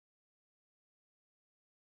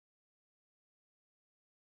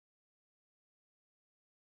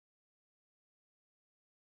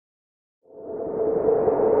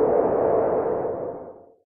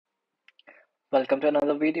Welcome to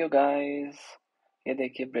another video guys. ये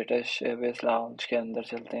देखिए British Airways lounge के अंदर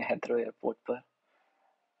चलते हैं हेथ्रो एयरपोर्ट पर।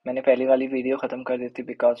 मैंने पहली वाली वीडियो ख़त्म कर दी थी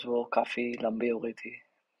बिकॉज वो काफ़ी लंबी हो गई थी,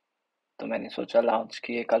 तो मैंने सोचा लाउंज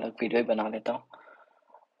की एक अलग वीडियो ही बना लेता हूँ।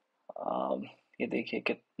 ये देखिए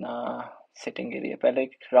कितना सिटिंग एरिया। पहले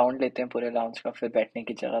एक राउंड लेते हैं पूरे लाउंज का, फिर बैठने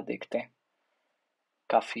की जगह देखते हैं।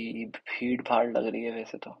 काफ़ी भीड़ भाड़ लग रही है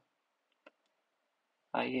वैसे तो।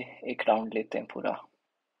 आइए एक राउंड लेते हैं पूरा।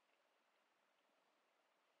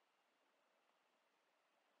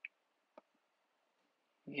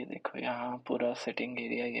 ये देखो यहाँ पूरा सिटिंग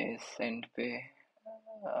एरिया ही है इस एंड पे।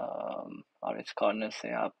 और इस कॉर्नर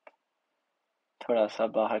से आप थोड़ा सा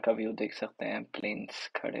बाहर का व्यू देख सकते हैं, प्लेन्स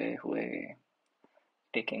खड़े हुए,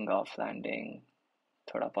 टेकिंग ऑफ, लैंडिंग,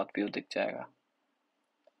 थोड़ा बहुत व्यू दिख जाएगा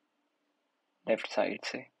लेफ्ट साइड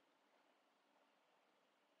से।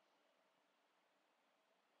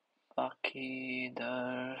 बाकी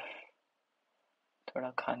इधर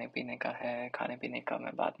थोड़ा खाने पीने का है, खाने पीने का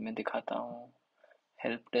मैं बाद में दिखाता हूँ।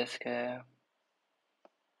 हेल्प डेस्क है,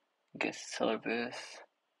 गेस्ट सर्विस,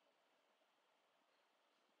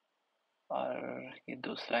 और ये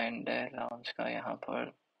दूसरा एंड है लाउंज का। यहाँ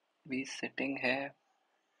पर भी सिटिंग है।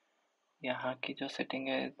 यहाँ की जो सिटिंग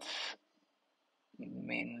है it's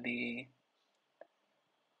mainly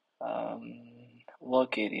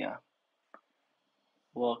work area,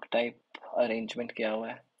 work type arrangement किया हुआ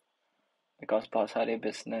है बिकॉज बहुत सारे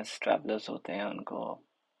बिजनेस ट्रैवलर्स होते हैं, उनको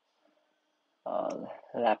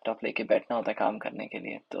लैपटॉप लेके बैठना होता है काम करने के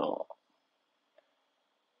लिए। तो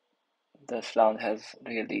this lounge has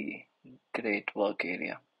really great work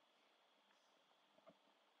area.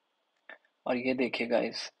 और ये देखिए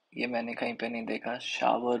गाइस, ये मैंने कहीं पे नहीं देखा,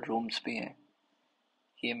 शावर रूम्स भी हैं।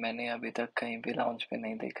 ये मैंने अभी तक कहीं भी लाउंज पे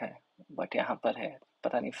नहीं देखा है, बट यहाँ पर है।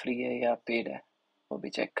 पता नहीं फ्री है या पेड है, वो भी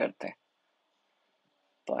चेक करते हैं।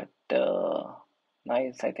 But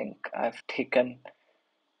nice, I think I have taken,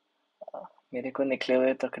 मेरे को निकले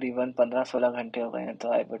हुए तकरीबन 15-16 घंटे हो गए हैं,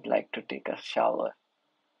 तो I would like to take a shower.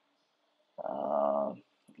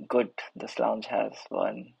 Good, this lounge has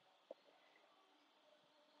one.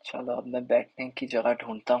 चलो अब मैं बैठने की जगह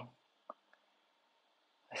ढूंढता हूँ।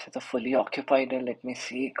 वैसे तो फुली ऑक्यूपाइड है, लेट मी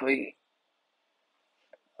सी कोई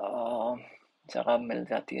जगह मिल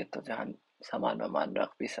जाती है तो जहाँ सामान वामान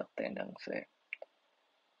रख भी सकते हैं ढंग से।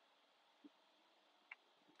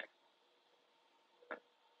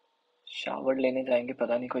 शावर लेने जाएंगे,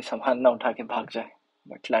 पता नहीं कोई सामान ना उठा के भाग जाए,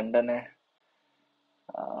 बट लंदन है,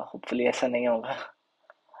 होपफुली ऐसा नहीं होगा।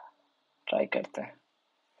 ट्राई करते हैं।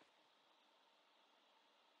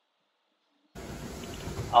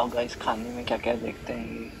 आओ गाइस, खाने में क्या क्या देखते हैं।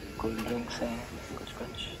 ये कोल्ड ड्रिंक्स हैं, कुछ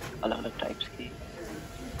कुछ अलग अलग टाइप्स की,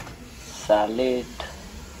 सैलेड,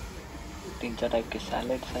 3-4 टाइप के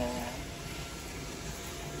सैलेड्स हैं,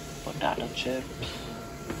 potato chips,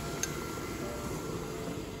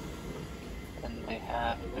 then they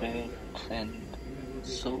have breads and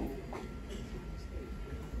soup,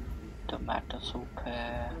 tomato soup है,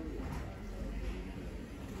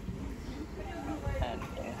 एंड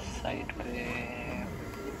इस साइड पे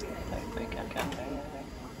क्या क्या है।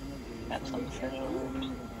 Have some syrups,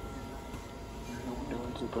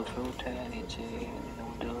 नूडल्स, ऊपर फ्रूट है, नीचे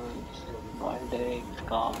noodles, boiled eggs,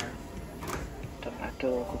 corn,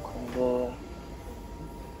 tomato, cucumber.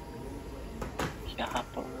 यहाँ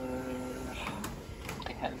पर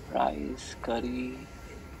they have राइस, करी,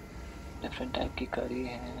 डिफरेंट टाइप की करी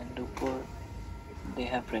है, एंड ऊपर they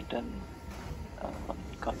have written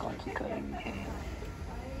कौन सी करी है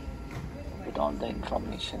विद ऑल द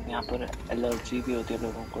इंफॉर्मेशन। यहाँ पर एलर्जी भी होती है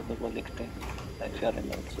लोगों को, तो वो लिखते हैं if you are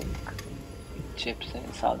allergic. Chips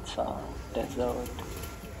है, सालसा, डेजर्ट।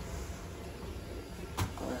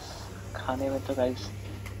 बस खाने में तो गाइस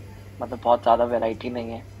मतलब बहुत ज़्यादा वैरायटी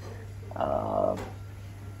नहीं है,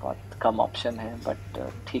 बहुत कम ऑप्शन है, बट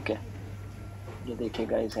ठीक है। ये देखिए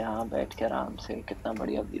गाइस, यहाँ बैठ के आराम से कितना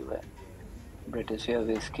बढ़िया व्यू है। ब्रिटिश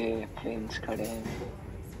एयरवेज के प्लेन्स खड़े हैं,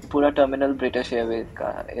 पूरा टर्मिनल ब्रिटिश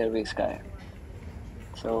एयरवेज का है।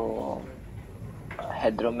 सो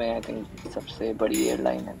हैथ्रो में आई थिंक सबसे बड़ी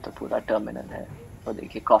एयरलाइन है, तो पूरा टर्मिनल है। वो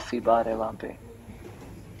देखिए कॉफ़ी बार है वहाँ पे,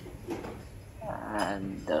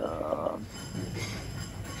 एंड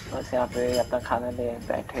बस यहाँ पे अपना खाना ले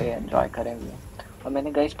बैठे एंजॉय करेंगे। और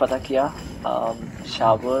मैंने गाइस पता किया,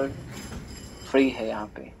 शावर फ्री है यहाँ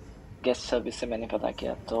पे, गेस्ट सर्विस से मैंने पता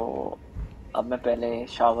किया। तो अब मैं पहले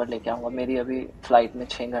शावर लेके आऊँगा। मेरी अभी फ़्लाइट में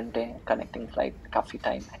 6 घंटे हैं, कनेक्टिंग फ़्लाइट, काफ़ी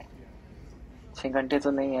टाइम है। 6 घंटे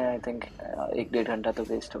तो नहीं है, आई थिंक 1-1.5 घंटा तो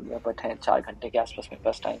वेस्ट हो गया, बट है 4 घंटे के आसपास मेरे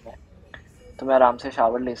पास टाइम है, तो मैं आराम से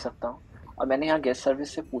शावर ले सकता हूँ। और मैंने यहाँ गेस्ट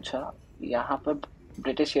सर्विस से पूछा, यहाँ पर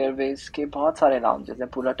ब्रिटिश एयरवेज के बहुत सारे लाउंजेस हैं,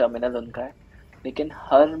 पूरा टर्मिनल उनका है, लेकिन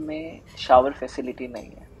हर में शावर फैसिलिटी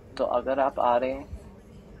नहीं है। तो अगर आप आ रहे हैं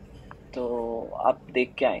तो आप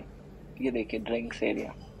देख के आए। ये देखिए ड्रिंक्स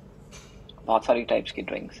एरिया, बहुत सारी टाइप्स की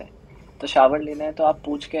ड्रिंक्स हैं। तो शावर लेना है तो आप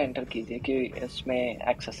पूछ के एंटर कीजिए कि इसमें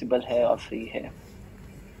एक्सेसिबल है और फ्री है।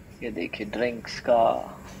 ये देखिए ड्रिंक्स का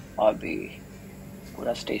और भी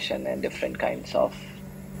पूरा स्टेशन है, डिफरेंट काइंड्स ऑफ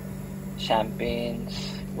शैम्पेन्स,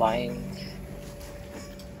 वाइन्स।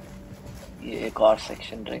 ये एक और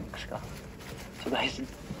सेक्शन ड्रिंक्स का। तो गाइस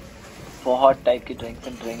बहुत टाइप की ड्रिंक्स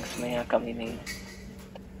हैं, ड्रिंक्स में यहाँ कमी नहीं है।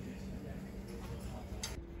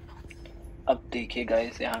 अब देखिए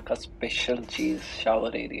गाइस यहाँ का स्पेशल चीज़,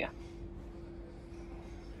 शावर एरिया।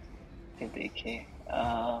 ये देखिए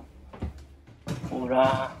पूरा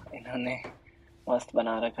इन्होंने मस्त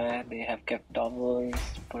बना रखा है। दे हैव केप्ट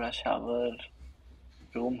टॉवल्स, पूरा शावर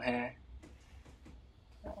रूम है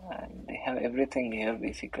and they have everything here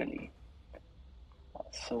basically.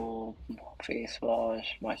 So face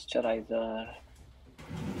wash, moisturiser,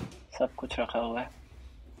 सब कुछ रखा हुआ है।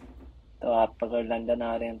 तो आप अगर लंदन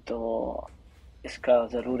आ रहे हैं तो इसका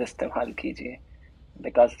ज़रूर इस्तेमाल कीजिए,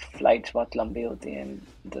 बिकॉज फ़्लाइट्स बहुत लंबी होती हैं।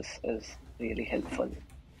 This is really helpful,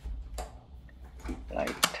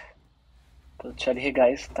 right. तो चलिए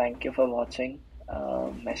guys, thank you for watching.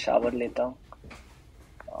 मैं शावर लेता हूँ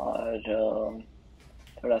और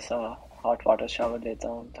थोड़ा सा हॉट वाटर शावर लेता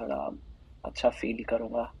हूँ, थोड़ा अच्छा फील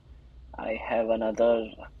करूँगा। I have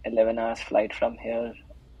another 11 hours flight from here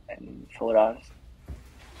in 4 hours.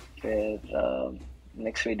 फिर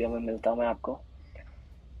नेक्स्ट वीडियो में मिलता हूँ मैं आपको।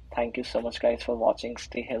 Thank you so much guys for watching.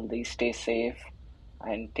 Stay healthy, stay safe,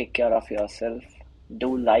 and take care of yourself. Do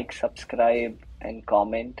like, subscribe, and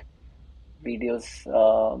comment. Videos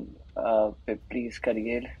पे please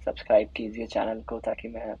करिए, subscribe कीजिए channel को, ताकि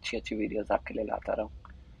मैं अच्छी अच्छी वीडियोस आपके लिए लाता रहूँ।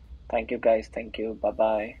 Thank you guys, thank you, bye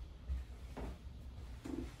bye.